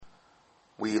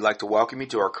We'd like to welcome you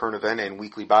to our current event and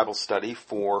weekly Bible study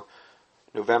for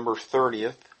November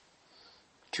 30th,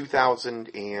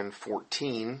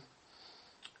 2014.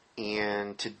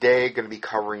 And today going to be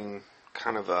covering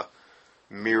kind of a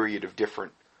myriad of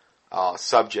different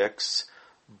subjects.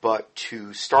 But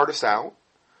to start us out,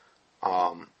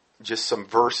 just some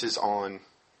verses on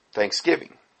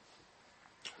Thanksgiving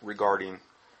regarding,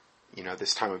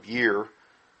 this time of year,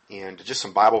 and just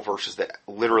some Bible verses that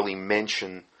literally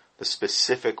mention the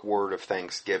specific word of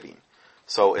thanksgiving.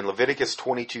 So in Leviticus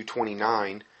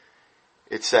 22:29,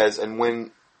 it says, "And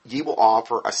when ye will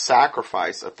offer a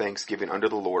sacrifice of thanksgiving unto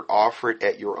the Lord, offer it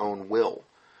at your own will."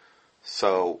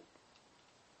 So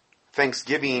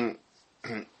Thanksgiving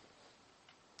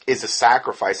is a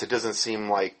sacrifice. It doesn't seem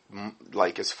like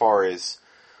as far as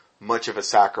much of a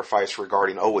sacrifice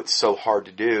regarding, it's so hard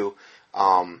to do.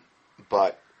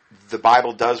 But the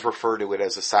Bible does refer to it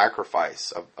as a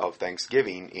sacrifice of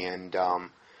thanksgiving and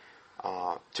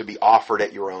to be offered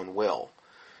at your own will.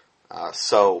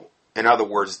 So, in other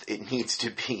words, it needs to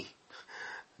be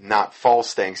not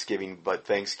false thanksgiving, but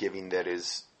thanksgiving that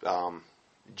is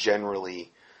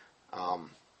generally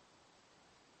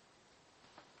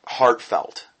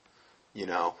heartfelt,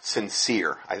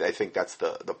 sincere. I think that's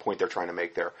the point they're trying to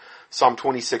make there. Psalm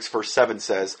 26 verse 7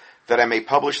 says, "That I may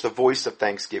publish the voice of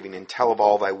thanksgiving and tell of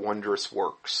all thy wondrous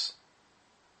works."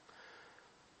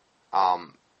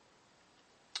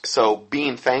 So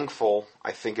being thankful,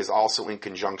 I think, is also in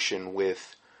conjunction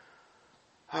with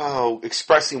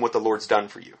expressing what the Lord's done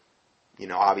for you.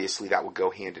 Obviously that would go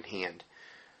hand in hand.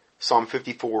 Psalm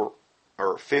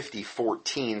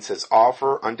 50:14 says,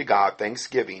 "Offer unto God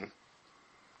thanksgiving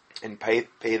and pay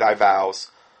thy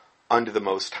vows unto the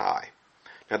Most High."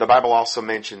 Now the Bible also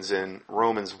mentions in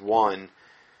Romans 1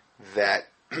 that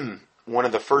one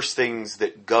of the first things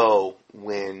that go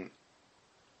when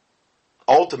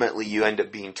ultimately you end up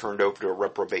being turned over to a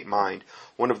reprobate mind,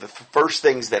 one of the first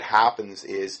things that happens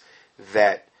is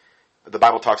that the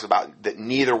Bible talks about that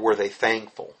neither were they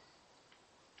thankful.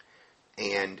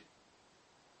 And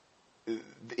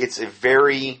it's a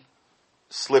very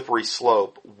slippery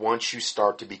slope once you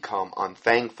start to become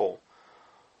unthankful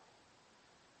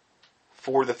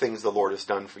for the things the Lord has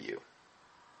done for you.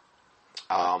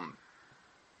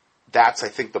 That's, I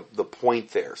think, the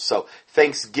point there. So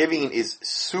Thanksgiving is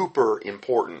super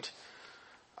important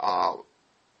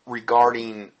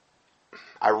regarding,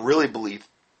 I really believe,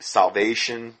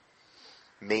 salvation,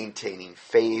 maintaining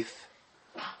faith,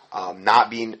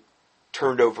 not being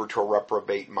turned over to a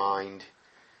reprobate mind,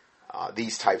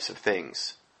 these types of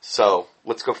things. So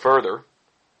let's go further.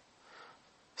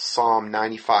 Psalm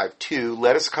 95:2,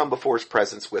 "Let us come before his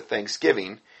presence with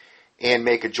thanksgiving, and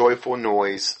make a joyful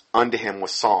noise unto him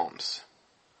with psalms."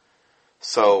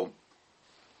 So,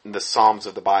 the Psalms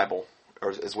of the Bible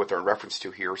is what they're in reference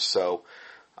to here. So,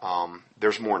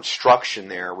 there's more instruction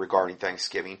there regarding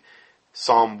thanksgiving.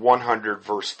 Psalm 100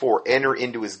 verse 4, "Enter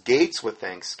into his gates with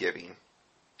thanksgiving,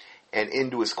 and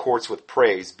into his courts with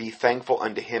praise. Be thankful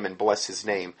unto him and bless his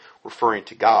name," referring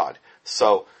to God.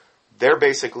 So, they're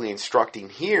basically instructing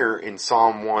here in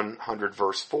Psalm 100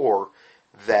 verse 4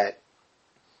 that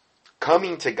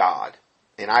coming to God,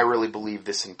 and I really believe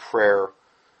this in prayer,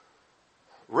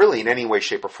 really in any way,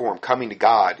 shape, or form, coming to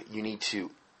God, you need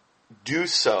to do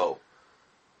so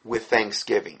with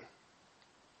thanksgiving.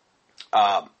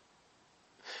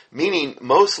 Meaning,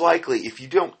 most likely, if you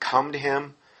don't come to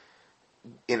him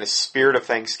in a spirit of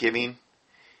thanksgiving,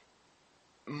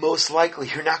 most likely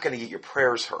you're not going to get your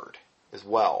prayers heard as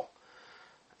well.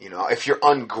 If you're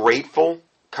ungrateful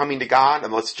coming to God,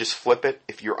 and let's just flip it,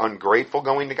 if you're ungrateful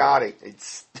going to God,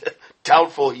 it's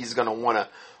doubtful he's going to want to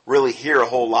really hear a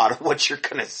whole lot of what you're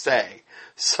going to say.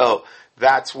 So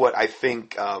that's what I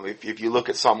think, if you look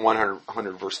at Psalm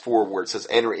 100 verse 4, where it says,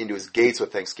 "Enter into his gates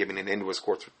with thanksgiving and into his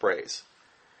courts with praise."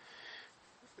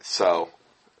 So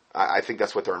I think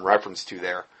that's what they're in reference to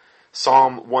there.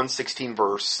 Psalm 116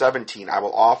 verse 17, "I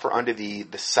will offer unto thee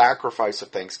the sacrifice of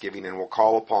thanksgiving, and will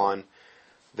call upon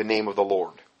the name of the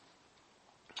Lord."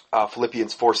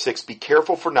 Philippians 4:6, "Be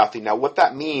careful for nothing." Now what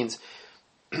that means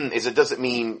is it doesn't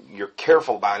mean you're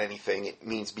careful about anything. It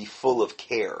means be full of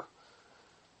care.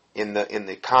 In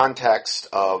the context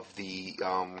of the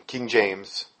King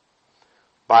James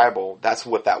Bible, that's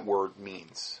what that word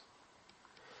means.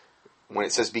 When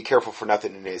it says be careful for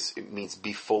nothing, it means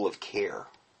be full of care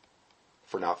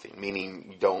for nothing.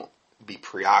 Meaning you don't be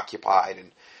preoccupied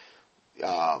and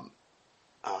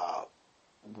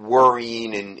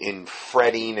worrying and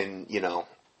fretting and,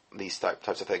 these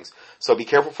types of things. So be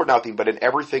careful for nothing, but in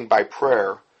everything by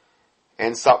prayer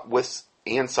and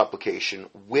supplication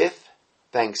with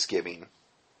thanksgiving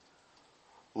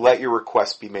let your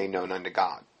requests be made known unto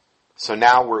God. So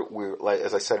now we're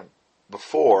as I said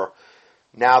before,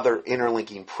 now they're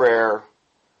interlinking prayer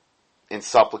and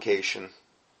supplication,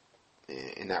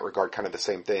 in that regard, kind of the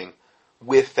same thing,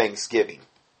 with thanksgiving.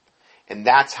 And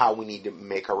that's how we need to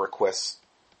make our requests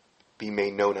be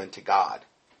made known unto God.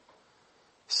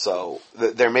 So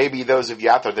there may be those of you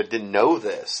out there that didn't know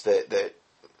this, that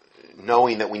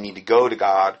knowing that we need to go to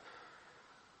God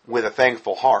with a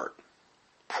thankful heart.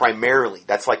 Primarily,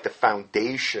 that's like the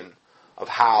foundation of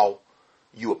how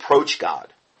you approach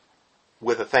God,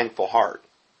 with a thankful heart.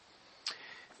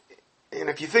 And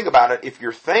if you think about it, if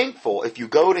you're thankful, if you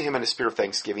go to Him in a spirit of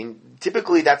thanksgiving,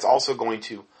 typically that's also going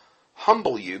to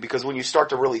humble you, because when you start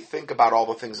to really think about all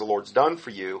the things the Lord's done for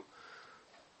you,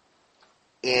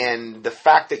 and the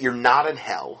fact that you're not in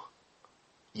hell,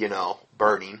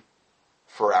 burning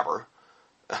forever,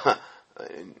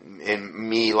 and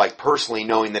me, like, personally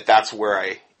knowing that that's where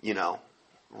I,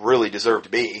 really deserve to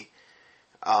be,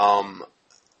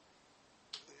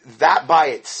 that by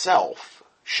itself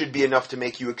should be enough to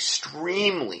make you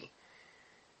extremely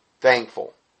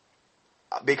thankful.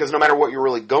 Because no matter what you're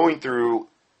really going through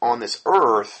on this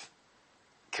earth,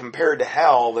 compared to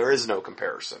hell, there is no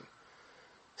comparison.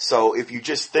 So if you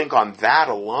just think on that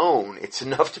alone, it's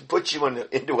enough to put you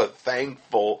into a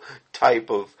thankful type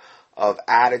of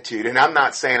attitude. And I'm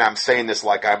not saying I'm saying this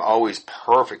like I'm always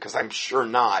perfect, because I'm sure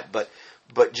not. But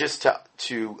just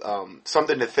to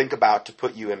something to think about, to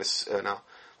put you in a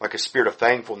spirit of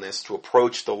thankfulness to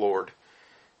approach the Lord.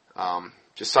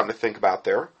 Just something to think about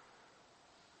there.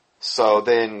 So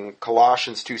then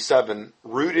Colossians 2:7,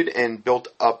 rooted and built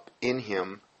up in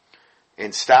Him,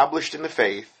 and established in the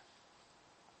faith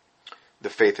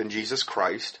in Jesus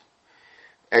Christ,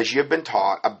 as you have been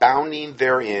taught, abounding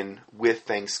therein with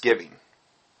thanksgiving.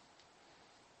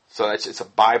 So it's a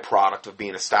byproduct of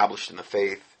being established in the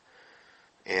faith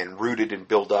and rooted and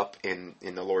built up in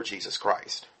the Lord Jesus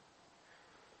Christ.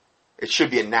 It should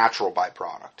be a natural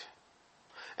byproduct.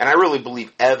 And I really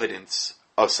believe evidence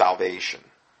of salvation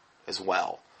as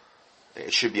well.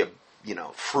 It should be a,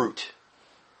 fruit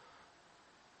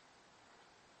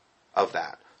of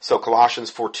that. So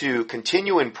Colossians 4:2,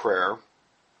 continue in prayer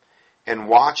and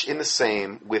watch in the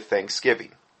same with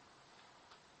thanksgiving.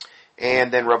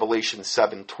 And then Revelation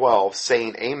 7:12,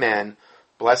 saying, Amen,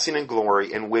 blessing and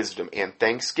glory and wisdom and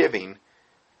thanksgiving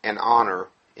and honor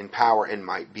and power and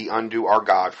might be unto our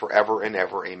God forever and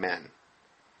ever. Amen.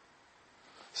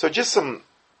 So just some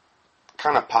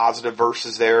kind of positive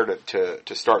verses there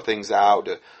to start things out,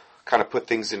 to kind of put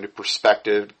things into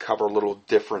perspective, cover a little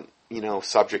different,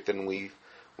 subject than we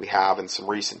have in some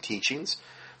recent teachings.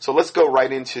 So let's go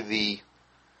right into the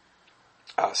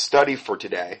study for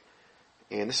today.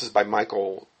 And this is by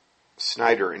Michael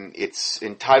Snyder, and it's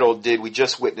entitled, Did We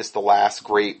Just Witness the Last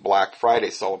Great Black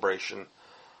Friday Celebration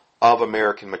of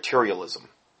American Materialism?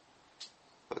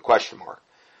 With a question mark.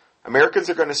 Americans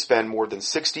are going to spend more than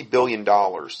 $60 billion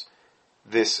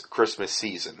this Christmas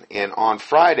season. And on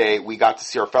Friday, we got to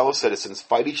see our fellow citizens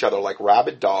fight each other like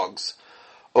rabid dogs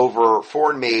over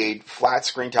foreign-made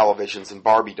flat-screen televisions and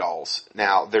Barbie dolls.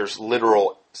 Now, there's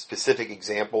literal specific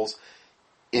examples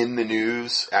in the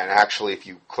news, and actually, if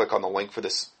you click on the link for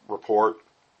this report,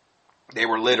 they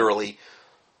were literally,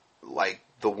 like,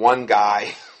 the one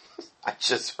guy, I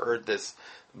just heard this,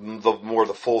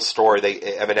 the full story, they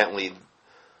evidently,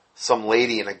 some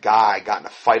lady and a guy got in a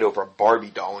fight over a Barbie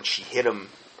doll, and she hit him,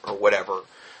 or whatever,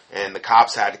 and the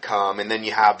cops had to come, and then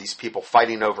you have these people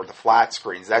fighting over the flat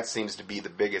screens. That seems to be the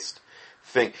biggest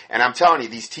thing. And I'm telling you,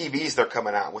 these TVs they're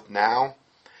coming out with now,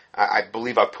 I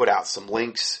believe I put out some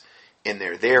links in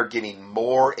there. They're getting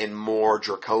more and more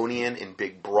draconian in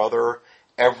Big Brother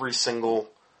every single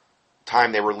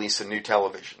time they release a new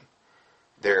television.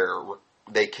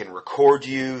 They can record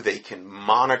you, they can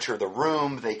monitor the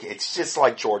room, it's just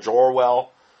like George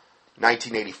Orwell,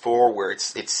 1984, where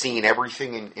it's seeing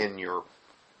everything in your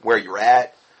where you're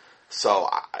at. So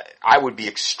I would be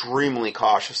extremely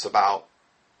cautious about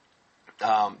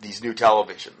these new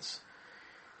televisions.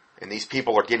 And these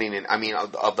people are getting in,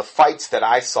 of the fights that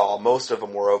I saw, most of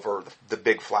them were over the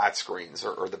big flat screens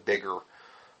or the bigger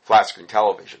flat screen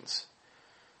televisions.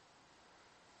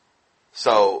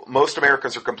 So most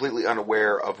Americans are completely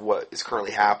unaware of what is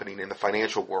currently happening in the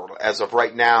financial world. As of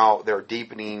right now, there are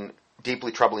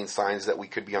deeply troubling signs that we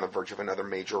could be on the verge of another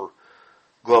major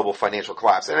global financial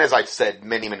collapse. And as I've said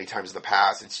many, many times in the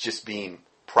past, it's just being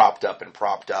propped up,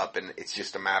 and it's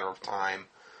just a matter of time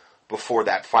before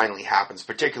that finally happens,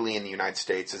 particularly in the United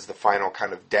States, as the final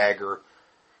kind of dagger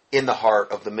in the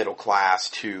heart of the middle class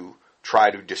to try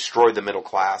to destroy the middle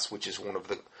class, which is one of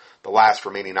the last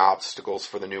remaining obstacles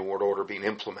for the New World Order being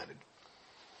implemented.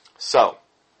 So,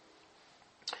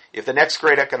 if the next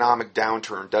great economic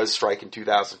downturn does strike in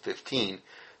 2015,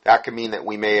 that could mean that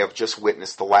we may have just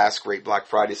witnessed the last great Black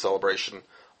Friday celebration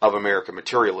of American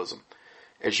materialism.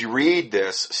 As you read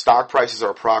this, stock prices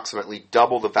are approximately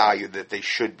double the value that they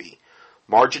should be.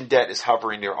 Margin debt is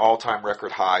hovering near all-time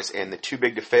record highs, and the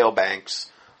too-big-to-fail banks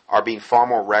are being far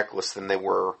more reckless than they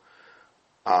were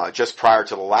just prior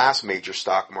to the last major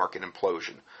stock market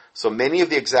implosion. So many of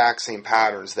the exact same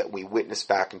patterns that we witnessed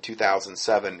back in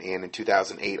 2007 and in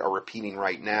 2008 are repeating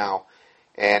right now.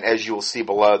 And as you will see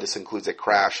below, this includes a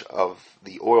crash of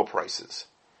the oil prices.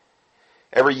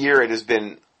 Every year it has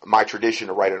been my tradition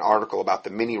to write an article about the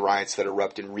mini riots that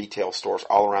erupt in retail stores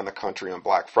all around the country on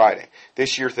Black Friday.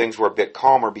 This year things were a bit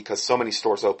calmer because so many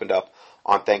stores opened up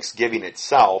on Thanksgiving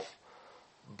itself,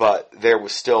 but there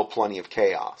was still plenty of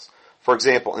chaos. For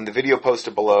example, in the video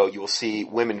posted below, you will see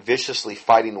women viciously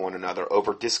fighting one another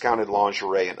over discounted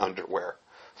lingerie and underwear.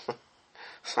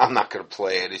 I'm not going to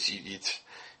play it.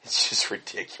 It's just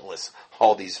ridiculous.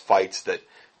 All these fights that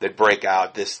break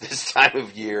out this time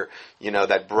of year,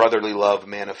 that brotherly love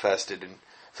manifested in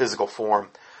physical form.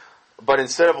 But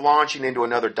instead of launching into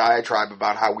another diatribe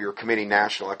about how we are committing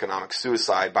national economic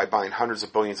suicide by buying hundreds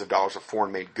of billions of dollars of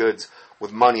foreign-made goods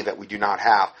with money that we do not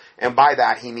have, and by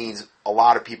that he means a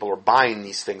lot of people are buying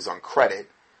these things on credit,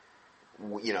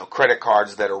 credit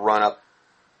cards that are run up,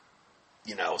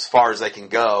 as far as they can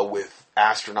go with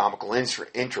astronomical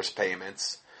interest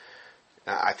payments.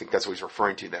 I think that's what he's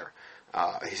referring to there.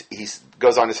 He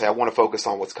goes on to say, I want to focus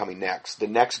on what's coming next. The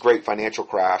next great financial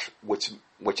crash, which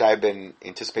I've been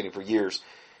anticipating for years,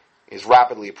 is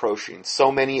rapidly approaching.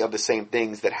 So many of the same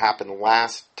things that happened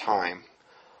last time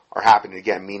are happening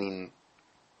again, meaning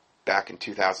back in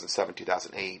 2007,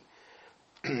 2008.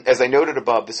 As I noted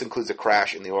above, this includes a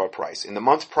crash in the oil price. In the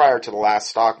months prior to the last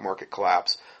stock market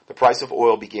collapse, the price of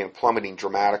oil began plummeting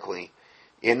dramatically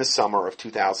in the summer of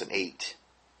 2008.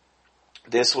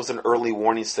 This was an early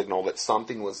warning signal that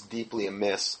something was deeply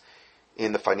amiss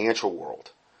in the financial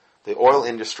world. The oil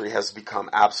industry has become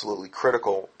absolutely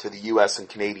critical to the U.S. and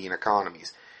Canadian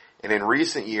economies. And in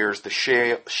recent years, the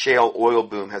shale oil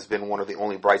boom has been one of the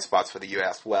only bright spots for the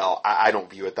U.S. Well, I don't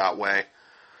view it that way.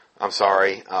 I'm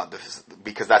sorry,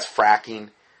 because that's fracking,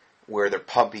 where they're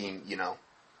pumping,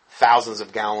 thousands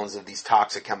of gallons of these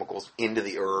toxic chemicals into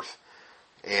the earth,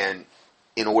 and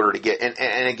in order to get,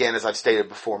 and again, as I've stated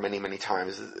before many, many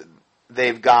times,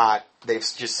 they've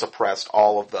just suppressed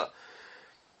all of the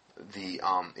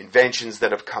inventions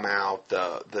that have come out,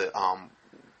 the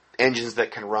engines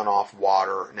that can run off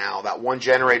water. Now, that one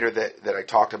generator that I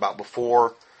talked about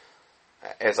before,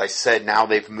 as I said, now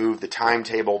they've moved the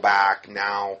timetable back.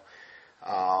 Now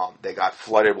they got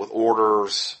flooded with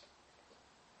orders.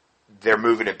 They're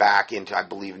moving it back into, I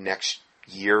believe, next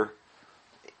year.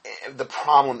 The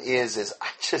problem is I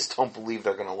just don't believe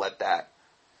they're going to let that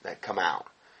come out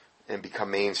and become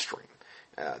mainstream.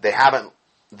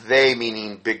 They,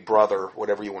 meaning Big Brother,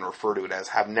 whatever you want to refer to it as,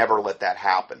 have never let that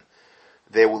happen.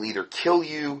 They will either kill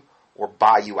you or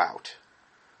buy you out.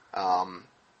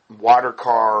 Water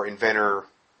car inventor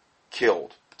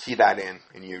killed. Key that in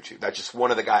YouTube. That's just one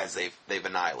of the guys they've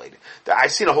annihilated.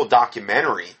 I've seen a whole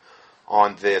documentary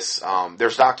on this.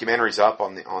 There's documentaries up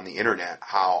on the internet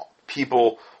how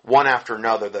people, one after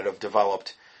another, that have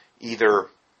developed either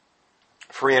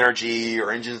free energy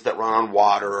or engines that run on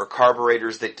water or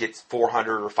carburetors that get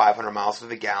 400 or 500 miles to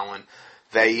the gallon.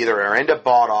 They either end up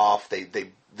bought off,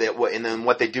 and then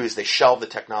what they do is they shelve the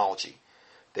technology.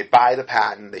 They buy the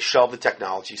patent, they shelve the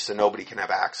technology so nobody can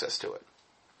have access to it.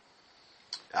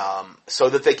 So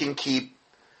that they can keep,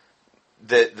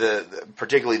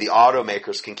 particularly the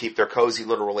automakers can keep their cozy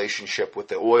little relationship with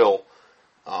the oil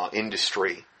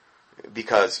industry,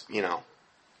 because,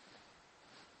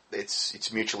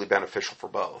 it's mutually beneficial for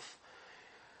both.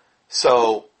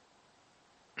 So,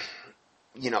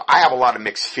 I have a lot of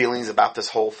mixed feelings about this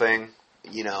whole thing,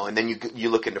 and then you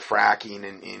look into fracking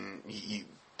and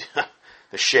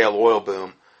the shale oil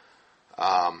boom.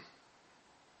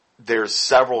 There's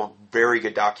several very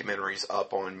good documentaries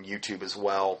up on YouTube as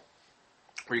well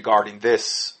regarding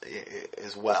this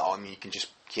as well. I mean, you can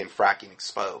just key in fracking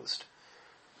exposed.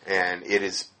 And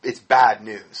it's bad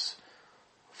news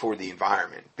for the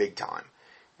environment, big time.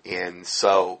 And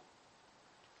so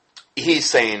he's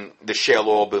saying the shale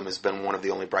oil boom has been one of the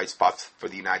only bright spots for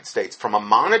the United States. From a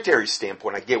monetary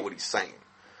standpoint, I get what he's saying.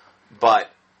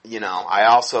 But, I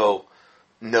also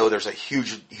know there's a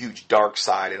huge, huge dark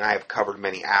side, and I have covered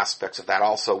many aspects of that.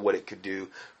 Also, what it could do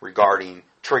regarding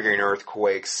triggering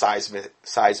earthquakes,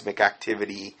 seismic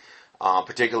activity,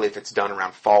 particularly if it's done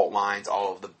around fault lines,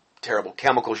 all of the terrible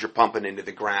chemicals you're pumping into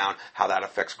the ground, how that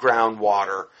affects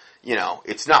groundwater.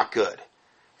 It's not good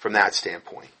from that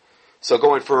standpoint. So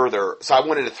going further, so I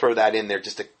wanted to throw that in there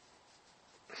just to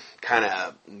kind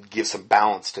of give some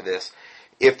balance to this.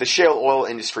 If the shale oil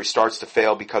industry starts to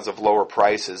fail because of lower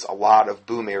prices, a lot of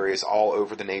boom areas all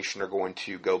over the nation are going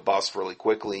to go bust really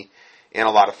quickly, and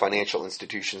a lot of financial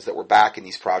institutions that were backing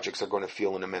these projects are going to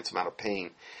feel an immense amount of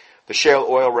pain. The shale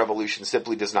oil revolution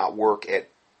simply does not work at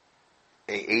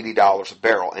 $80 a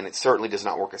barrel, and it certainly does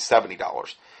not work at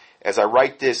 $70. As I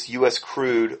write this, U.S.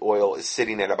 crude oil is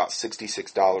sitting at about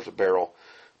 $66 a barrel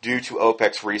due to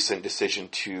OPEC's recent decision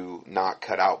to not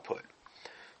cut output.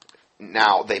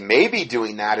 Now, they may be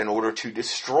doing that in order to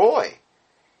destroy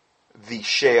the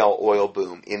shale oil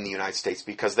boom in the United States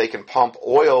because they can pump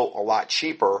oil a lot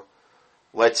cheaper,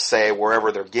 let's say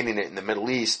wherever they're getting it in the Middle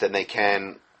East, than they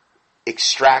can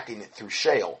extracting it through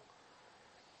shale.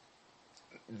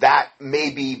 That may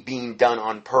be being done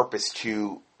on purpose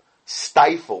to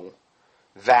stifle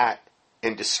that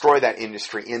and destroy that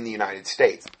industry in the United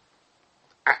States.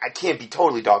 I can't be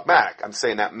totally dogmatic. I'm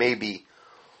saying that may be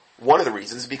one of the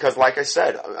reasons because, like I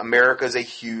said, America is a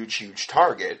huge, huge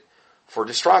target for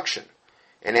destruction.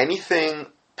 And anything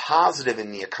positive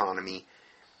in the economy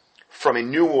from a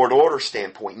New World Order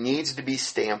standpoint needs to be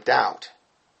stamped out.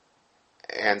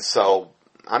 And so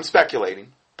I'm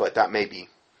speculating, but that may be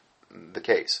the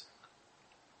case.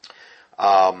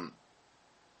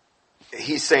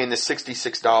 He's saying the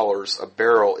 $66 a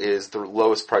barrel is the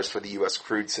lowest price for the U.S.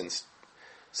 crude since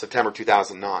September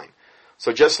 2009.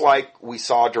 So just like we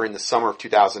saw during the summer of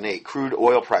 2008, crude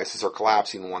oil prices are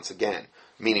collapsing once again,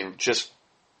 meaning just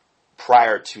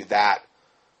prior to that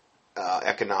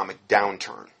economic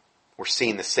downturn. We're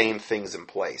seeing the same things in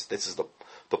place. This is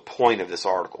the point of this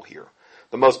article here.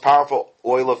 The most powerful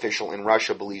oil official in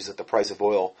Russia believes that the price of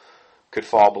oil could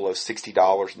fall below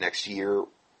 $60 next year.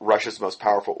 Russia's most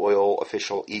powerful oil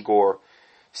official, Igor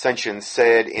Sechin,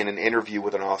 said in an interview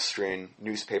with an Austrian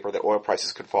newspaper that oil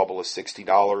prices could fall below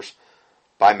 $60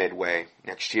 by midway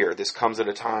next year. This comes at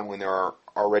a time when there are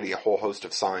already a whole host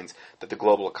of signs that the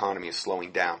global economy is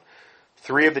slowing down.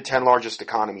 3 of the 10 largest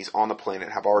economies on the planet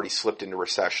have already slipped into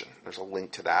recession. There's a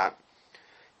link to that.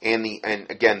 And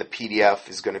again, the PDF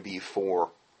is going to be for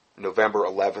November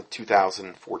 11th,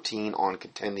 2014 on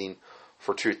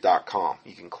contendingfortruth.com.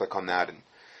 You can click on that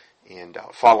and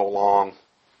follow along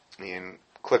and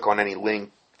click on any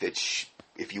link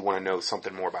if you want to know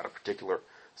something more about a particular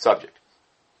subject.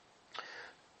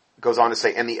 Goes on to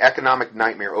say, and the economic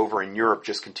nightmare over in Europe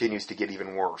just continues to get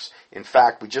even worse. In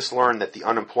fact, we just learned that the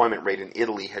unemployment rate in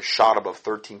Italy has shot above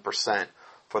 13%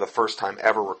 for the first time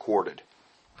ever recorded.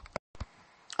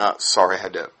 Sorry, I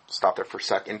had to stop there for a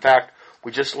sec. In fact,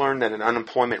 we just learned that an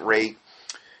unemployment rate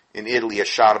in Italy has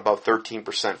shot above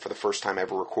 13% for the first time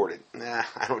ever recorded.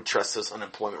 I don't trust those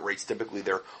unemployment rates. Typically,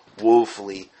 they're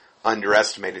woefully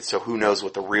underestimated, so who knows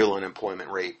what the real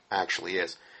unemployment rate actually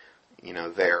is,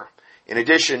 there. In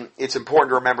addition, it's important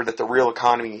to remember that the real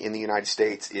economy in the United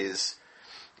States is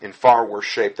in far worse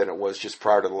shape than it was just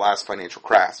prior to the last financial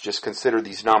crash. Just consider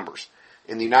these numbers.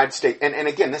 In the United States, and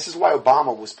again, this is why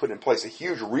Obama was put in place. A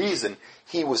huge reason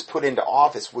he was put into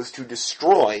office was to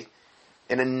destroy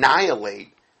and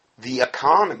annihilate the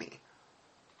economy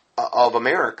of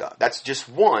America. That's just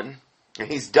one, and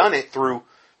he's done it through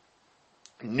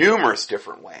numerous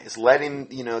different ways, letting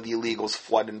the illegals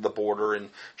flood into the border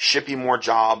and shipping more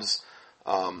jobs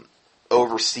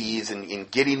overseas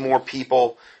and getting more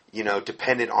people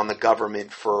dependent on the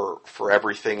government for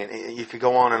everything. And if you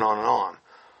go on and on and on,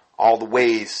 all the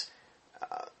ways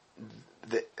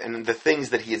and the things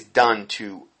that he has done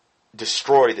to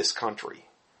destroy this country,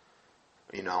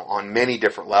 on many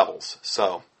different levels.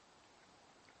 So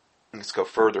let's go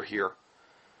further here.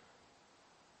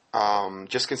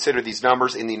 Just consider these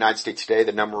numbers in the United States today.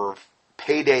 The number of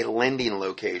payday lending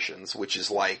locations, which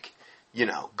is like,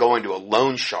 going to a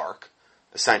loan shark,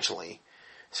 essentially,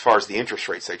 as far as the interest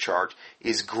rates they charge,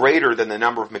 is greater than the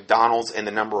number of McDonald's and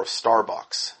the number of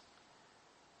Starbucks.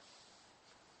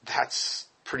 That's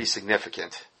pretty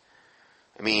significant.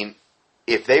 I mean,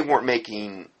 if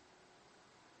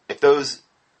those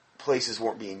places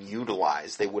weren't being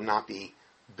utilized, they would not be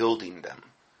building them.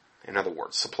 In other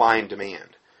words, supply and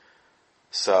demand.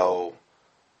 So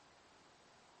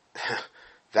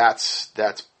that's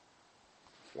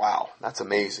wow, that's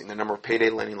amazing. The number of payday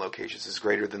lending locations is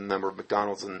greater than the number of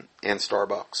McDonald's and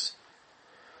Starbucks.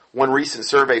 One recent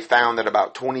survey found that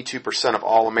about 22% of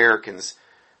all Americans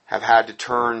have had to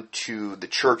turn to the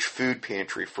church food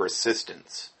pantry for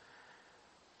assistance.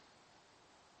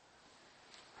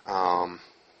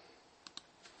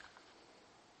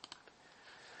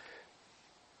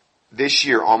 this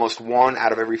year, almost 1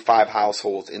 out of every 5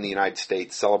 households in the United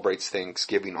States celebrates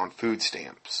Thanksgiving on food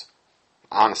stamps.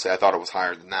 Honestly, I thought it was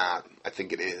higher than that. I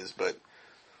think it is, but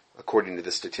according to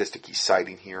the statistic he's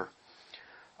citing here.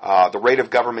 The rate of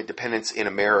government dependence in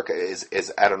America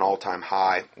is at an all-time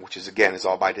high, which is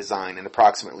all by design, and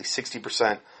approximately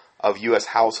 60% of U.S.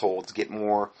 households get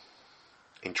more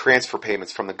in transfer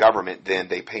payments from the government than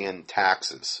they pay in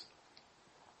taxes.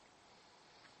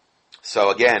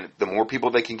 So again, the more people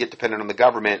they can get dependent on the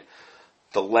government,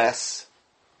 the less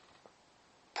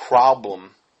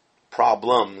problems,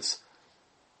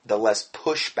 the less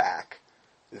pushback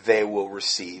they will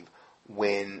receive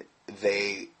when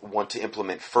they want to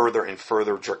implement further and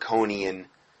further draconian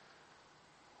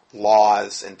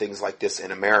laws and things like this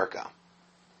in America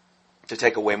to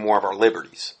take away more of our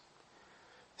liberties.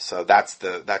 So that's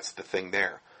the thing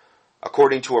there.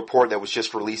 According to a report that was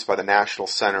just released by the National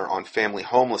Center on Family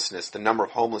Homelessness, the number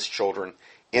of homeless children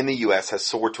in the U.S. has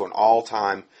soared to an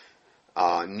all-time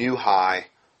new high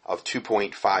of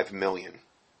 2.5 million.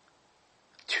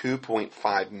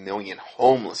 2.5 million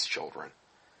homeless children.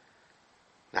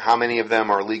 Now, how many of them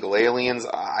are legal aliens?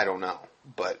 I don't know.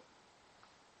 But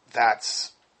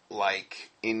that's,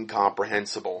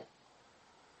 incomprehensible.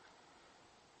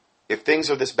 If things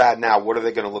are this bad now, what are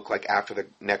they going to look like after the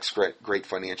next great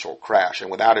financial crash?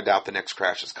 And without a doubt, the next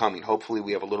crash is coming. Hopefully,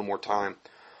 we have a little more time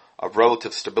of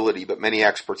relative stability, but many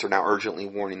experts are now urgently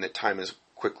warning that time is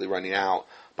quickly running out.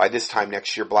 By this time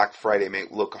next year, Black Friday may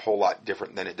look a whole lot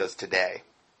different than it does today.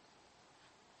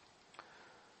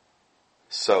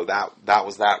 So that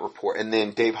was that report. And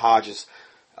then Dave Hodges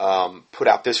put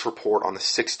out this report on the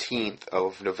 16th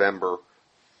of November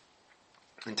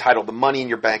entitled, "The Money in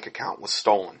Your Bank Account Was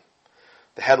Stolen."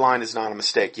 The headline is not a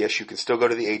mistake. Yes, you can still go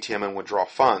to the ATM and withdraw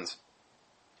funds.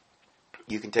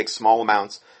 You can take small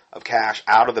amounts of cash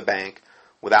out of the bank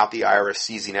without the IRS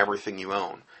seizing everything you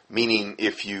own. Meaning,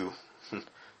 if you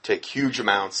take huge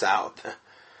amounts out,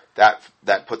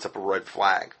 that puts up a red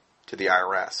flag to the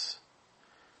IRS.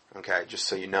 Okay, just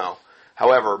so you know.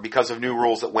 However, because of new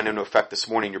rules that went into effect this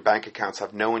morning, your bank accounts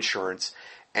have no insurance,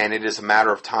 and it is a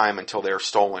matter of time until they are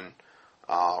stolen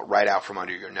right out from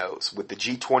under your nose. With the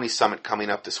G20 summit coming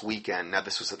up this weekend, now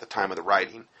this was at the time of the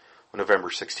writing, on November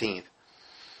 16th,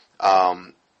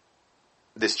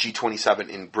 this G20 summit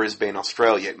in Brisbane,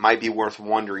 Australia, it might be worth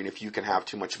wondering if you can have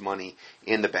too much money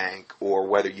in the bank or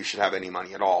whether you should have any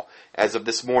money at all. As of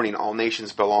this morning, all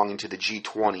nations belonging to the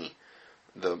G20,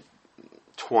 the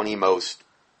 20 most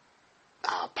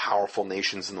powerful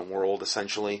nations in the world,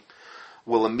 essentially,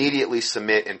 will immediately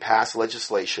submit and pass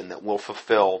legislation that will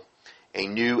fulfill a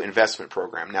new investment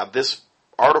program. Now, this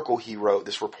article he wrote,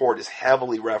 this report, is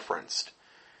heavily referenced,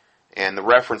 and the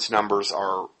reference numbers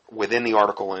are within the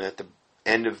article, and at the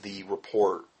end of the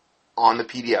report on the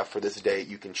PDF for this date,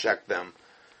 you can check them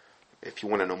if you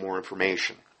want to know more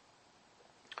information.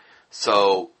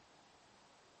 So,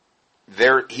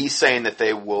 he's saying that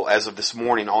they will, as of this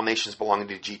morning, all nations belonging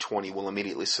to G20 will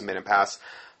immediately submit and pass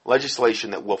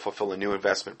legislation that will fulfill a new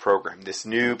investment program. This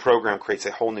new program creates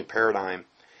a whole new paradigm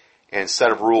and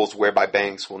set of rules whereby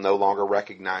banks will no longer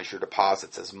recognize your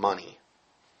deposits as money.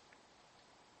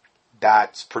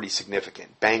 That's pretty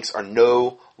significant. Banks are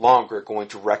no longer going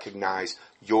to recognize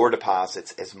your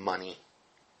deposits as money.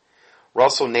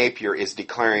 Russell Napier is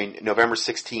declaring November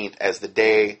 16th as the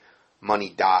day money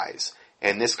dies,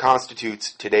 and this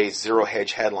constitutes today's Zero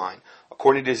Hedge headline.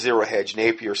 According to Zero Hedge,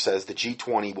 Napier says the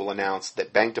G20 will announce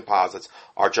that bank deposits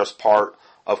are just part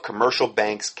of commercial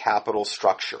banks' capital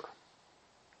structure.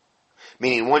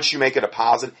 Meaning once you make a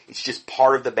deposit, it's just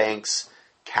part of the bank's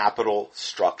capital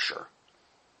structure.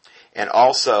 And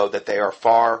also that they are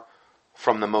far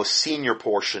from the most senior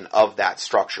portion of that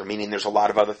structure, meaning there's a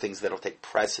lot of other things that will take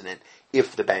precedent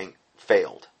if the bank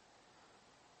failed.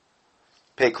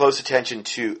 Pay close attention,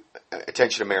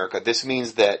 America. This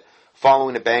means that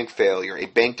following a bank failure, a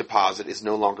bank deposit is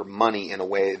no longer money in the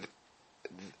way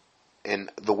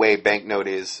a banknote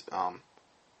is.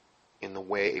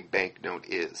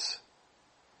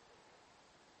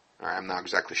 I'm not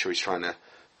exactly sure he's trying to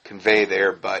convey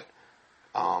there, but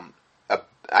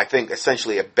I think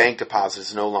essentially a bank deposit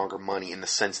is no longer money in the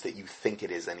sense that you think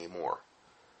it is anymore.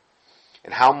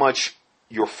 And how much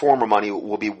your former money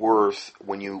will be worth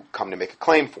when you come to make a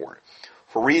claim for it.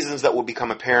 For reasons that will become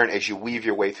apparent as you weave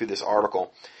your way through this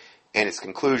article and its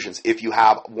conclusions, if you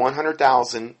have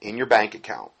 $100,000 in your bank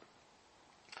account,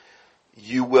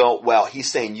 you will,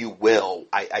 he's saying you will,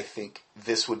 I think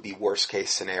this would be worst case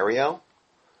scenario,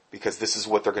 because this is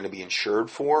what they're going to be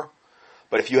insured for.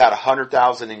 But if you had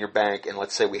 $100,000 in your bank, and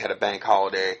let's say we had a bank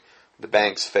holiday, the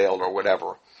banks failed or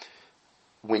whatever,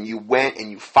 when you went and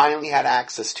you finally had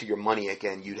access to your money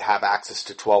again, you'd have access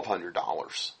to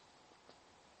 $1,200.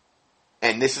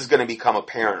 And this is going to become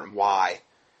apparent why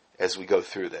as we go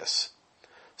through this.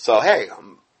 So, hey,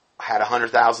 I had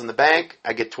 $100,000 in the bank.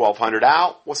 I get $1,200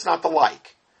 out. What's not to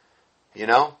like? You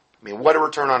know? I mean, what a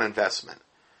return on investment.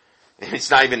 And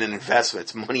it's not even an investment.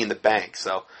 It's money in the bank.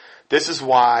 So this is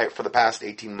why for the past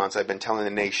 18 months I've been telling the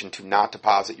nation to not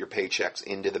deposit your paychecks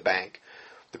into the bank.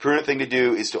 The prudent thing to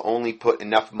do is to only put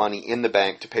enough money in the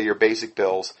bank to pay your basic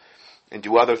bills and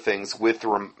do other things with the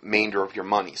remainder of your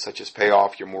money, such as pay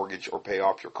off your mortgage or pay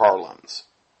off your car loans.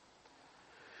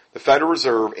 The Federal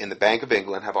Reserve and the Bank of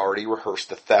England have already rehearsed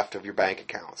the theft of your bank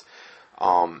accounts.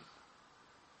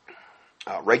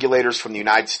 Regulators from the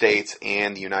United States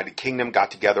and the United Kingdom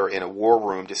got together in a war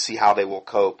room to see how they will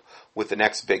cope with the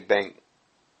next big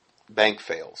bank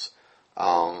fails.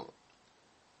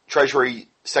 Treasury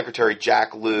Secretary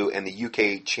Jack Lew and the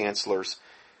UK Chancellor's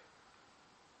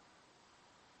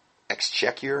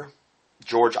Exchequer,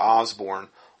 George Osborne,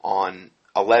 on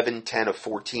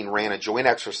 11/10/14 ran a joint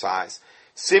exercise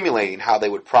simulating how they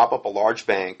would prop up a large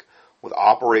bank with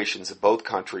operations in both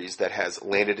countries that has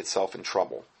landed itself in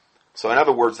trouble. So in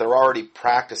other words, they're already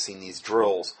practicing these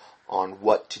drills on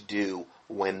what to do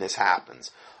when this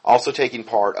happens. Also taking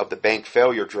part of the bank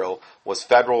failure drill was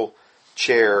Federal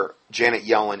Chair Janet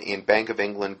Yellen and Bank of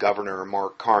England Governor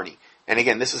Mark Carney. And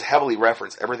again, this is heavily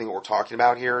referenced. Everything that we're talking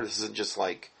about here, this isn't just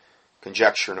like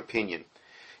conjecture and opinion.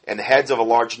 And the heads of a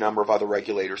large number of other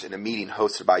regulators in a meeting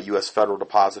hosted by U.S. Federal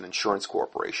Deposit Insurance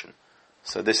Corporation.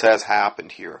 So this has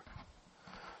happened here.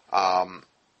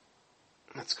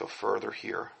 Let's go further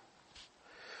here.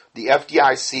 The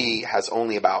FDIC has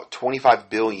only about $25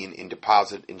 billion in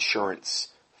deposit insurance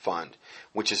fund,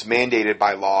 which is mandated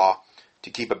by law to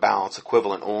keep a balance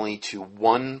equivalent only to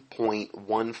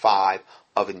 1.15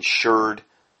 of insured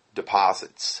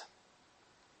deposits.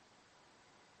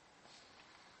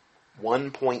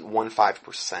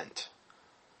 1.15%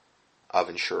 of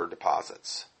insured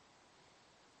deposits.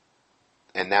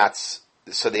 And that's,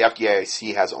 so the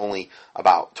FDIC has only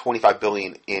about $25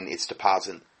 billion in its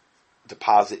deposit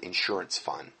insurance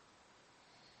fund.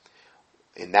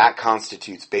 And that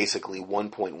constitutes basically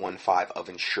 1.15 of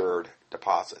insured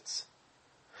deposits.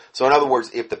 So in other words,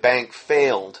 if the bank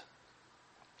failed,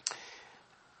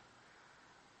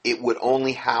 it would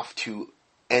only have to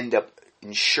end up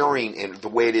insuring, and the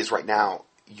way it is right now,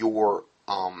 your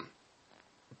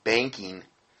banking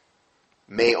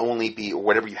may only be, or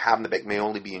whatever you have in the bank may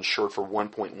only be insured for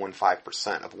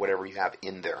 1.15% of whatever you have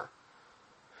in there.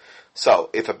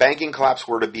 So, if a banking collapse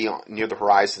were to be near the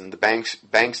horizon, the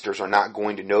banksters are not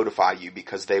going to notify you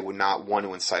because they would not want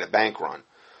to incite a bank run.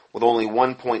 With only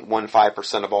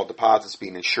 1.15% of all deposits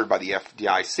being insured by the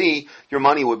FDIC, your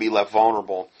money would be left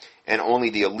vulnerable, and only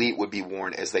the elite would be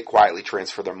warned as they quietly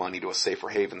transfer their money to a safer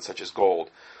haven such as gold.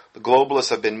 The globalists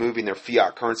have been moving their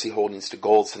fiat currency holdings to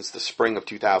gold since the spring of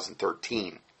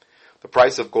 2013. The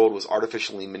price of gold was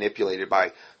artificially manipulated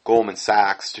by Goldman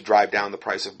Sachs to drive down the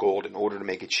price of gold in order to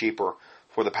make it cheaper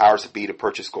for the powers that be to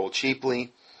purchase gold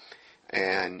cheaply.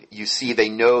 And you see, they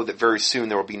know that very soon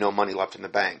there will be no money left in the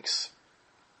banks.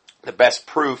 The best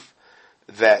proof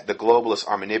that the globalists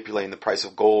are manipulating the price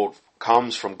of gold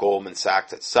comes from Goldman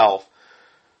Sachs itself,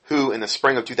 who in the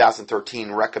spring of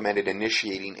 2013 recommended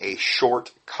initiating a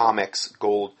short COMEX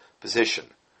gold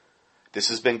position. This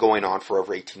has been going on for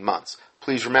over 18 months.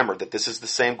 Please remember that this is the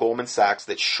same Goldman Sachs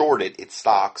that shorted its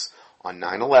stocks on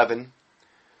 9/11,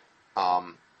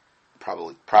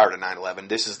 probably prior to 9/11.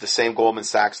 This is the same Goldman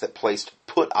Sachs that placed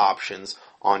put options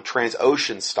on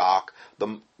Transocean stock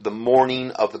the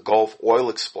morning of the Gulf oil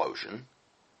explosion.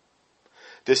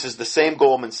 This is the same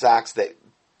Goldman Sachs that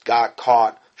got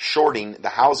caught shorting the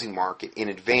housing market in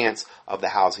advance of the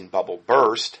housing bubble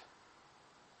burst.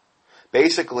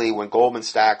 Basically, when Goldman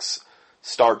Sachs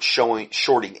starts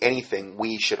shorting anything,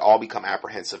 we should all become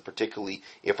apprehensive, particularly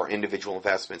if our individual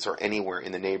investments are anywhere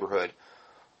in the neighborhood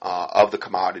of the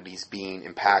commodities being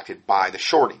impacted by the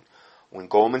shorting. When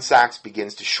Goldman Sachs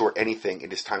begins to short anything,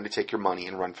 it is time to take your money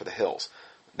and run for the hills.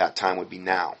 That time would be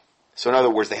now. So in other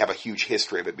words, they have a huge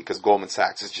history of it because Goldman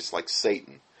Sachs is just like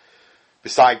Satan.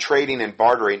 Besides trading and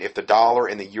bartering, if the dollar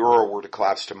and the euro were to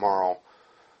collapse tomorrow,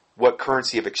 what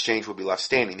currency of exchange would be left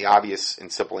standing? The obvious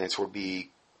and simple answer would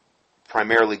be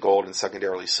primarily gold and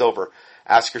secondarily silver.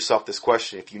 Ask yourself this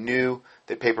question: if you knew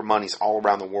that paper monies all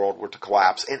around the world were to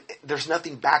collapse, and there's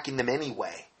nothing backing them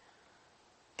anyway.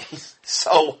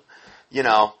 So,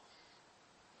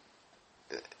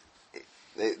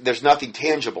 there's nothing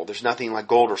tangible. There's nothing like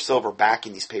gold or silver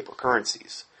backing these paper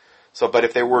currencies. So, but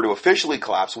if they were to officially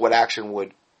collapse, what action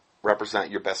would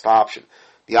represent your best option?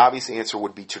 The obvious answer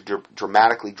would be to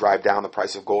dramatically drive down the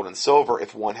price of gold and silver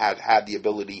if one had the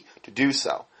ability to do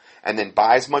so, and then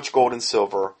buy as much gold and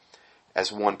silver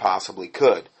as one possibly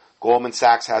could. Goldman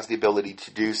Sachs has the ability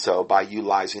to do so by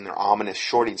utilizing their ominous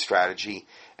shorting strategy,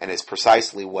 and is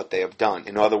precisely what they have done.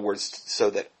 In other words, so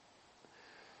that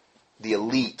the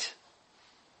elite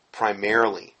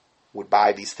primarily would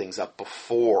buy these things up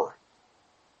before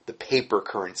the paper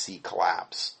currency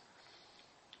collapse.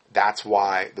 That's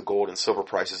why the gold and silver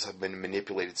prices have been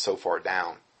manipulated so far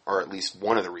down, or at least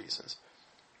one of the reasons.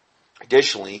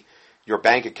 Additionally, your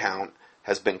bank account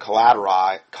has been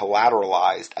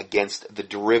collateralized against the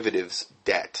derivatives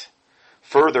debt.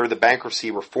 Further, the bankruptcy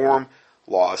reform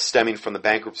laws stemming from the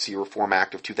Bankruptcy Reform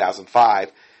Act of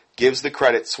 2005 gives the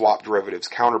credit swap derivatives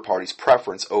counterparties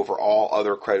preference over all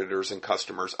other creditors and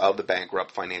customers of the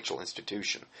bankrupt financial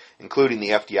institution, including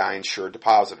the FDI-insured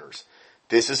depositors.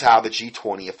 This is how the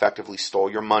G20 effectively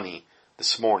stole your money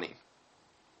this morning.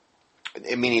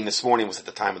 Meaning this morning was at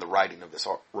the time of the writing of this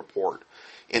report.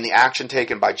 In the action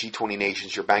taken by G20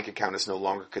 nations, your bank account is no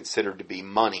longer considered to be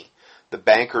money. The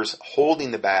bankers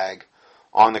holding the bag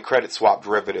on the credit swap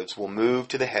derivatives will move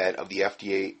to the head of the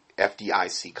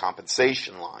FDIC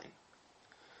compensation line.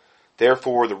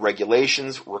 Therefore, the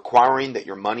regulations requiring that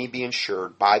your money be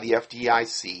insured by the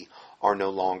FDIC are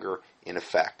no longer in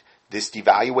effect. This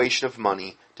devaluation of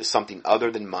money to something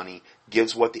other than money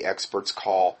gives what the experts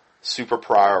call super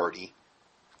priority,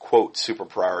 quote, super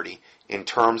priority, in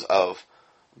terms of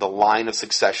the line of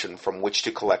succession from which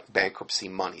to collect bankruptcy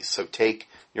monies. So take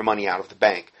your money out of the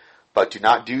bank. But do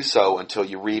not do so until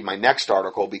you read my next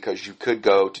article, because you could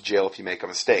go to jail if you make a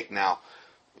mistake. Now,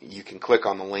 you can click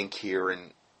on the link here,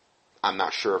 and I'm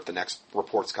not sure if the next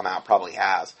report's come out. Probably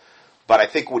has. But I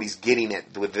think what he's getting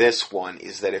at with this one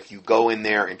is that if you go in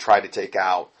there and try to take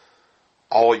out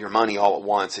all your money all at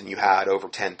once and you had over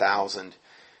 $10,000,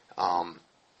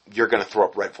 you're going to throw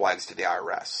up red flags to the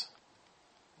IRS.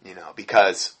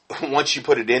 Because once you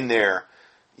put it in there,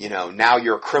 now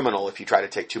you're a criminal if you try to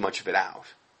take too much of it out.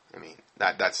 I mean,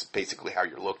 that's basically how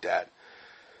you're looked at.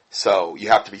 So you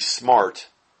have to be smart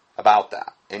about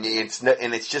that. And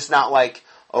it's just not like,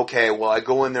 okay, well, I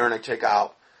go in there and I take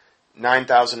out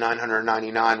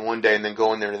 $9,999 one day and then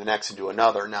go in there to the next and do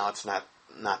another. No, it's not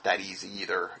that easy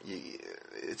either.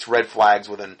 It's red flags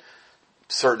within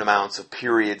certain amounts of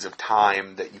periods of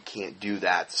time that you can't do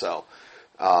that. So,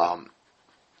 I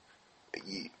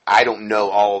don't know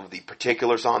all of the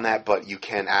particulars on that, but you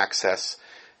can access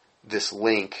this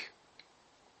link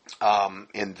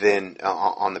and then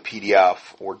on the PDF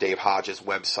or Dave Hodges'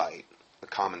 website, the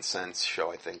Common Sense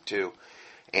Show, I think, too.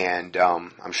 And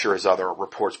I'm sure his other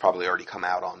reports probably already come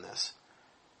out on this.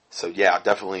 So, yeah,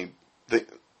 definitely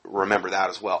remember that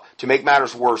as well. To make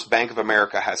matters worse, Bank of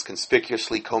America has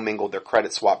conspicuously commingled their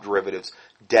credit swap derivatives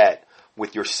debt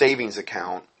with your savings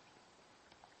account,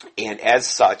 and as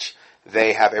such,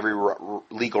 they have every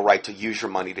legal right to use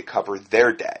your money to cover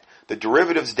their debt. The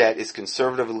derivatives debt is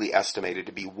conservatively estimated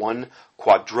to be $1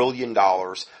 quadrillion,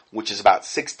 which is about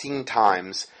 16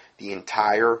 times the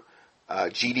entire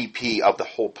GDP of the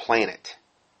whole planet.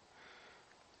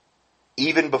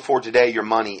 Even before today, your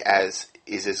money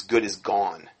is as good as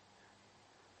gone.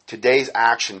 Today's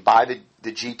action by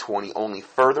the G20 only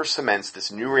further cements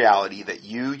this new reality that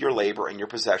you, your labor, and your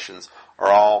possessions are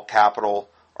all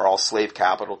slave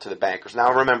capital to the bankers.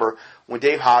 Now remember, when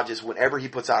Dave Hodges, whenever he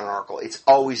puts out an article, it's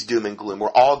always doom and gloom. We're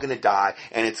all going to die,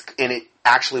 and it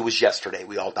actually was yesterday.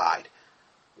 We all died.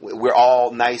 We're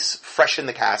all nice, fresh in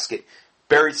the casket,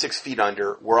 buried 6 feet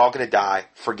under. We're all going to die.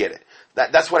 Forget it.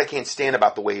 That's what I can't stand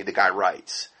about the way the guy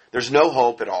writes. There's no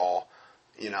hope at all.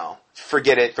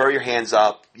 Forget it. Throw your hands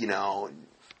up.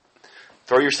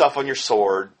 Throw yourself on your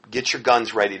sword. Get your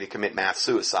guns ready to commit mass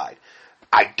suicide.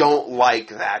 I don't like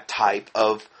that type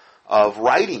of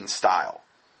writing style,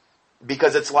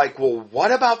 because it's like, well,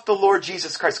 what about the Lord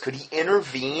Jesus Christ? Could he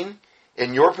intervene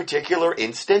in your particular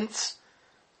instance?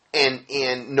 And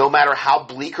no matter how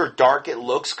bleak or dark it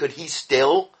looks, could he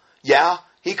still? Yeah,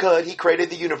 he could. He created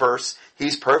the universe.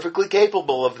 He's perfectly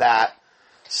capable of that.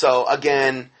 So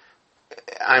again,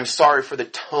 I'm sorry for the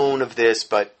tone of this,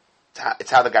 but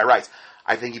it's how the guy writes.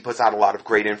 I think he puts out a lot of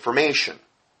great information.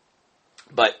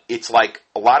 But it's like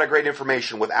a lot of great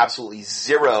information with absolutely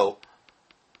zero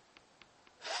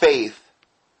faith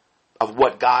of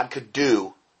what God could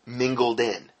do mingled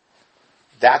in.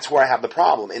 That's where I have the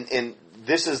problem. And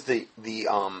this is the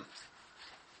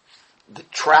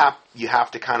trap you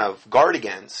have to kind of guard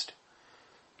against.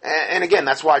 And again,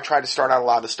 that's why I try to start out a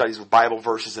lot of the studies with Bible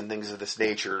verses and things of this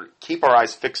nature. Keep our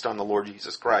eyes fixed on the Lord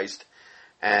Jesus Christ,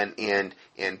 and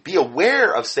be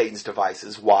aware of Satan's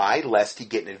devices. Why? Lest he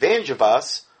get an advantage of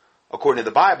us, according to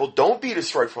the Bible. Don't be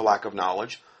destroyed for lack of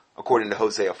knowledge, according to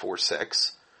Hosea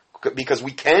 4:6. Because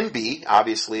we can be.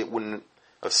 Obviously, it wouldn't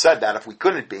have said that if we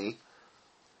couldn't be.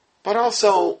 But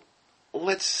also,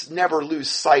 let's never lose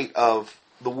sight of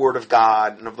the Word of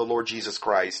God and of the Lord Jesus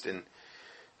Christ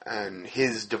and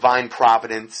His divine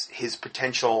providence, His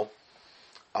potential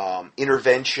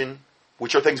intervention,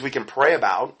 which are things we can pray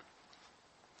about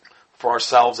for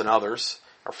ourselves and others,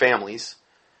 our families.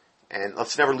 And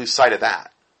let's never lose sight of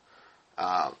that.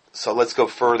 So let's go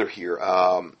further here.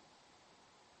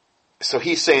 So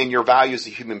he's saying your value as a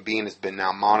human being has been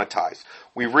now monetized.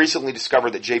 We recently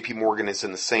discovered that J.P. Morgan is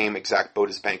in the same exact boat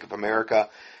as Bank of America,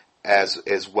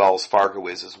 as Wells Fargo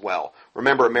is as well.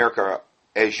 Remember, America,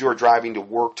 as you are driving to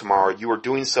work tomorrow, you are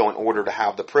doing so in order to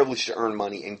have the privilege to earn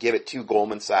money and give it to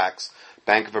Goldman Sachs,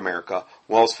 Bank of America,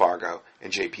 Wells Fargo,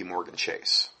 and J.P. Morgan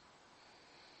Chase.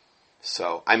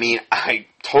 So, I mean, I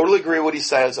totally agree with what he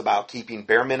says about keeping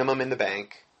bare minimum in the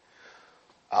bank.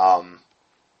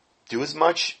 Do as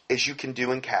much as you can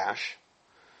do in cash.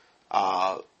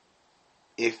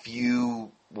 If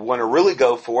you want to really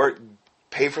go for it,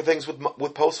 pay for things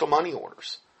with postal money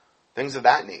orders, things of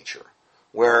that nature,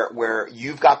 where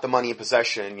you've got the money in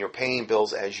possession and you're paying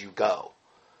bills as you go.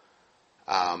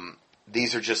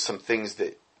 These are just some things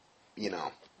that,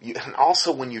 and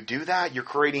also when you do that, you're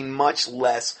creating much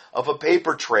less of a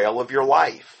paper trail of your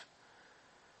life.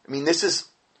 I mean,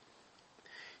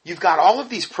 you've got all of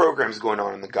these programs going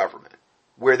on in the government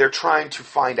where they're trying to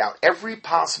find out every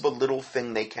possible little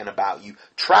thing they can about you,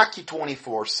 track you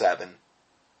 24/7.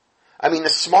 I mean, the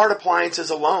smart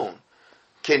appliances alone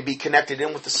can be connected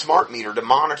in with the smart meter to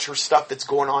monitor stuff that's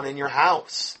going on in your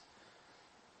house.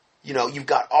 You've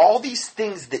got all these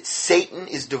things that Satan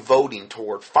is devoting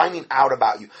toward finding out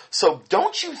about you. So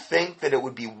don't you think that it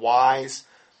would be wise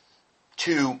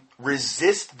to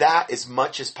resist that as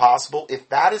much as possible? If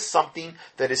that is something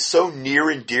that is so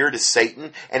near and dear to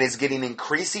Satan and is getting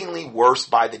increasingly worse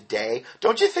by the day,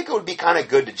 don't you think it would be kind of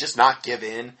good to just not give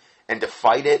in and to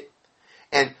fight it?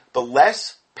 And the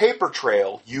less paper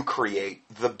trail you create,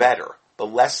 the better. The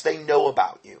less they know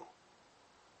about you.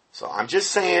 So I'm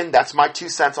just saying, that's my 2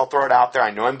 cents. I'll throw it out there.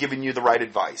 I know I'm giving you the right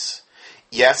advice.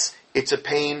 Yes, it's a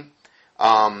pain,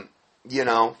 to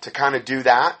kind of do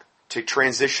that, to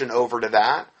transition over to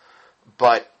that,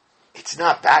 but it's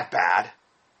not that bad,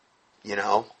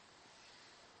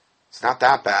 It's not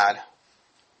that bad.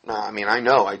 No, I mean, I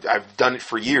know. I've done it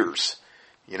for years.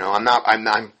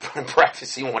 I'm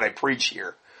practicing what I preach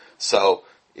here. So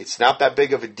it's not that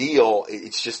big of a deal.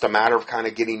 It's just a matter of kind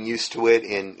of getting used to it,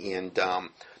 and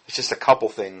it's just a couple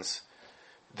things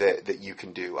that you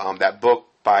can do. That book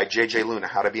by J.J. Luna,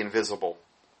 How to Be Invisible,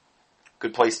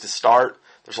 good place to start.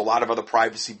 There's a lot of other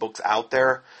privacy books out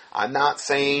there. I'm not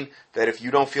saying that if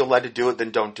you don't feel led to do it, then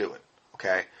don't do it.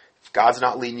 Okay? If God's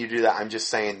not leading you to do that, I'm just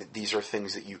saying that these are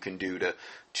things that you can do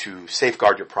to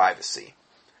safeguard your privacy.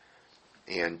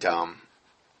 And,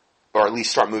 or at least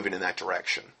start moving in that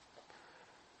direction.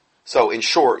 So in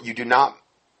short, you do not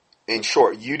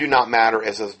matter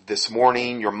as of this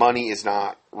morning. Your money is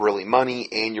not really money,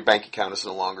 and your bank account is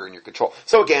no longer in your control.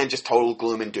 So again, just total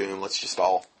gloom and doom. Let's just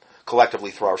all collectively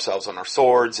throw ourselves on our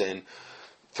swords and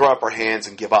throw up our hands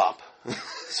and give up.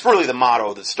 It's really the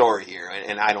motto of the story here,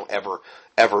 and I don't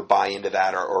ever buy into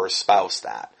that or espouse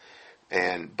that.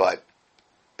 But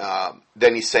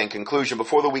then he's saying, conclusion,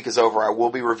 before the week is over, I will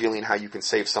be revealing how you can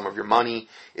save some of your money.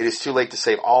 It is too late to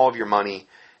save all of your money,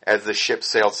 as the ship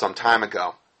sailed some time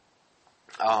ago.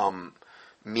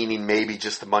 Meaning maybe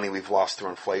just the money we've lost through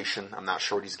inflation. I'm not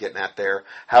sure what he's getting at there.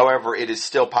 However, it is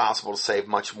still possible to save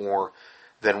much more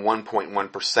than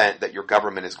 1.1% that your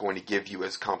government is going to give you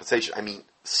as compensation. I mean,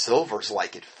 silver's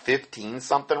like at 15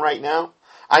 something right now.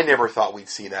 I never thought we'd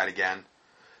see that again.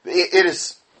 It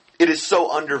is so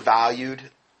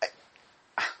undervalued.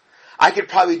 I could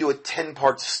probably do a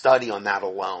 10-part study on that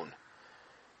alone.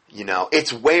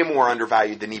 It's way more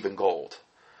undervalued than even gold.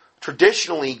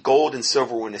 Traditionally, gold and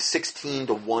silver were in a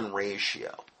 16-to-1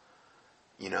 ratio.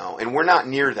 And we're not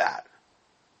near that.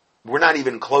 We're not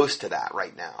even close to that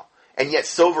right now. And yet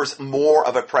silver's more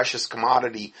of a precious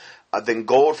commodity than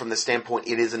gold from the standpoint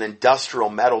it is an industrial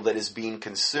metal that is being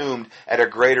consumed at a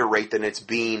greater rate than it's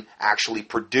being actually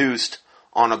produced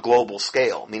on a global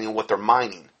scale, meaning what they're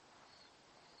mining.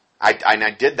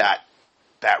 I did that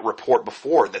report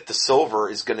before, that the silver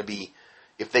is going to be,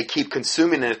 if they keep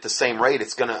consuming it at the same rate,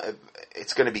 it's going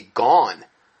to be gone.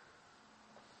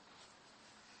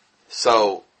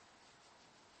 So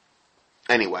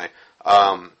anyway,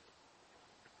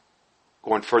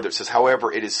 going further, it says,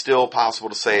 however, it is still possible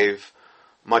to save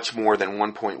much more than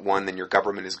 1.1 than your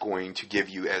government is going to give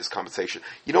you as compensation.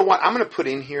 You know what? I'm going to put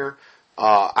in here,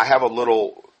 I have a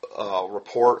little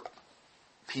report,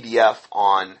 PDF,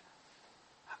 on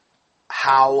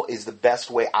how is the best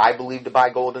way I believe to buy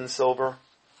gold and silver,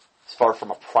 as far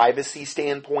from a privacy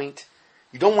standpoint.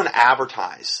 You don't want to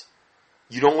advertise.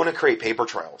 You don't want to create paper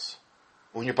trails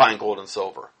when you're buying gold and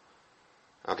silver.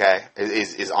 Okay?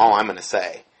 Is all I'm going to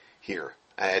say here.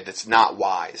 It's not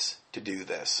wise to do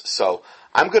this. So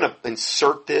I'm going to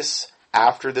insert this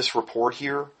after this report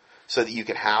here so that you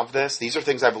can have this. These are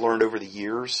things I've learned over the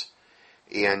years.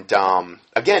 And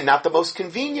again, not the most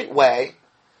convenient way,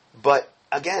 but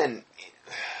again,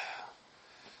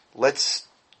 let's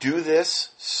do this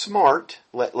smart.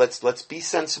 Let's be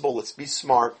sensible. Let's be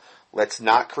smart. Let's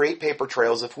not create paper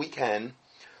trails if we can.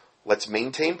 Let's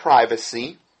maintain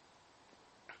privacy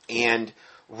and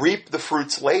reap the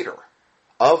fruits later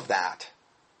of that.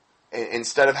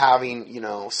 Instead of having,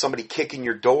 somebody kick in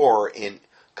your door and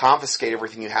confiscate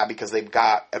everything you have because they've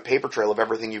got a paper trail of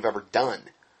everything you've ever done.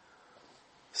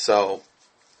 So,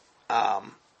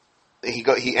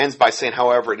 he ends by saying,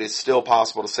 however, it is still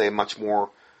possible to save much more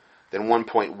than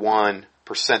 1.1%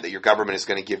 that your government is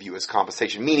going to give you as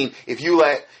compensation. Meaning, if you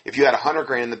had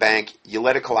 $100,000 in the bank, you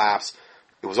let it collapse,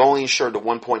 it was only insured to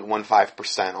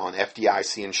 1.15% on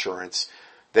FDIC insurance.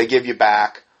 They give you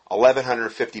back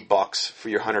 $1,150 for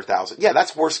your $100,000. Yeah,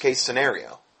 that's worst case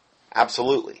scenario.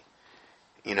 Absolutely.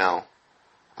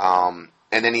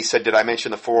 And then he said, did I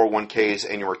mention the 401ks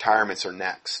and your retirements are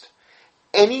next?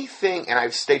 Anything, and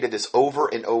I've stated this over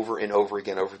and over and over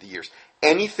again over the years,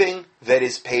 anything that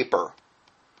is paper,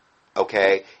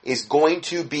 okay, is going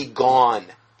to be gone,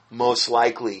 most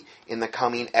likely, in the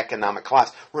coming economic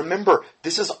collapse. Remember,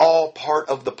 this is all part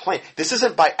of the plan. This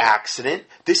isn't by accident.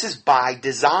 This is by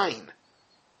design.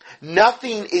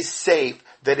 Nothing is safe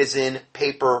that is in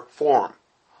paper form.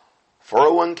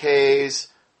 401ks,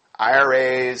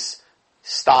 IRAs,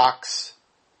 stocks,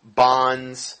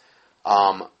 bonds,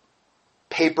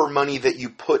 paper money that you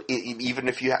put in, even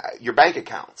if you have your bank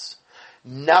accounts.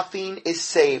 Nothing is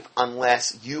safe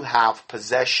unless you have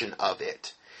possession of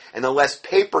it. And the less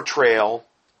paper trail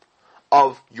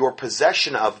of your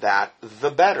possession of that, the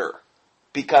better.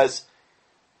 Because,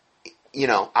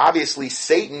 obviously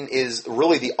Satan is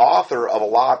really the author of a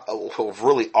lot of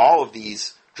really all of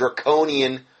these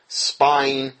draconian,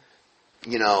 spying,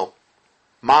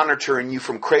 monitoring you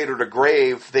from cradle to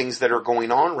grave things that are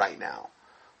going on right now.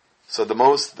 So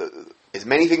as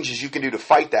many things as you can do to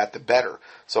fight that, the better.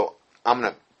 So I'm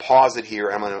going to pause it here.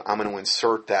 I'm going to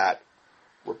insert that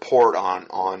report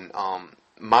on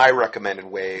my recommended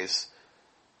ways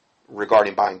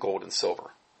regarding buying gold and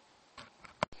silver.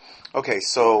 Okay,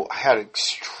 so I had a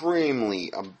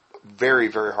very,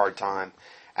 very hard time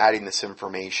adding this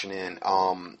information in,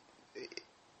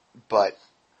 but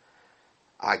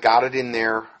I got it in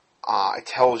there. It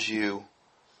tells you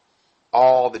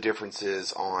all the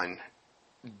differences on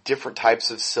different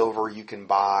types of silver you can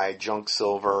buy, junk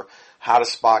silver, how to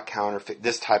spot counterfeit,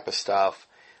 this type of stuff.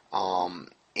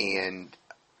 And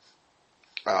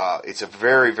it's a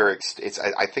very, very,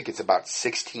 I think it's about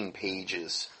 16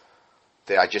 pages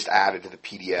that I just added to the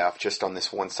PDF just on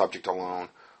this one subject alone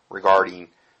regarding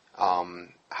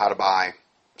how to buy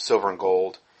silver and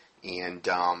gold. And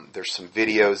there's some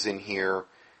videos in here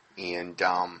and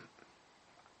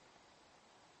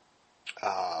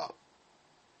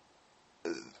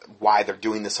why they're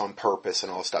doing this on purpose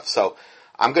and all this stuff. So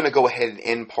I'm going to go ahead and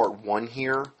end part 1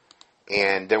 here,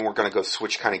 and then we're going to go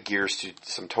switch kind of gears to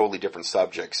some totally different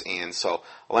subjects. And so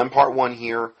I'll end part 1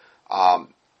 here, and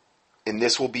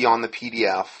this will be on the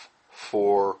PDF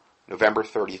for November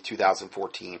 30th,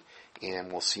 2014,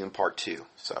 and we'll see you in part 2.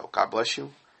 So God bless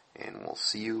you, and we'll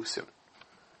see you soon.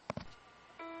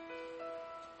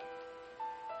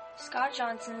 Scott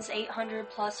Johnson's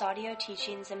 800-plus audio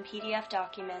teachings and PDF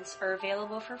documents are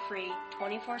available for free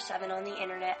 24/7 on the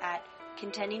internet at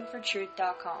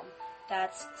contendingfortruth.com.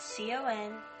 That's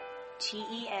CONTENDING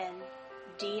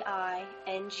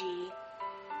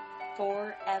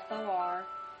for FOR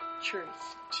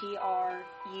truth TRUTH.com.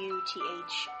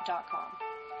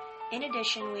 In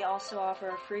addition, we also offer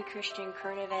a free Christian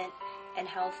current event and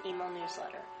health email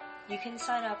newsletter. You can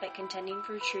sign up at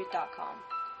contendingfortruth.com.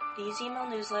 These email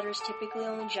newsletters typically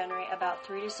only generate about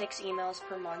 3 to 6 emails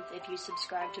per month if you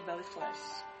subscribe to both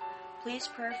lists. Please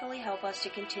prayerfully help us to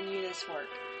continue this work.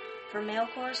 For mail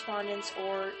correspondence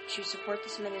or to support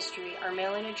this ministry, our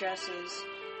mailing address is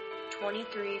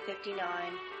 2359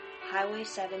 Highway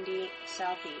 70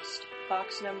 Southeast,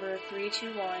 box number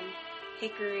 321,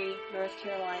 Hickory, North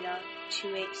Carolina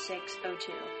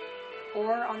 28602.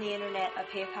 or on the internet, a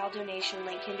PayPal donation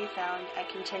link can be found at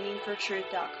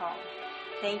contendingfortruth.com.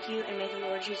 Thank you, and may the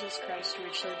Lord Jesus Christ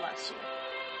richly bless you.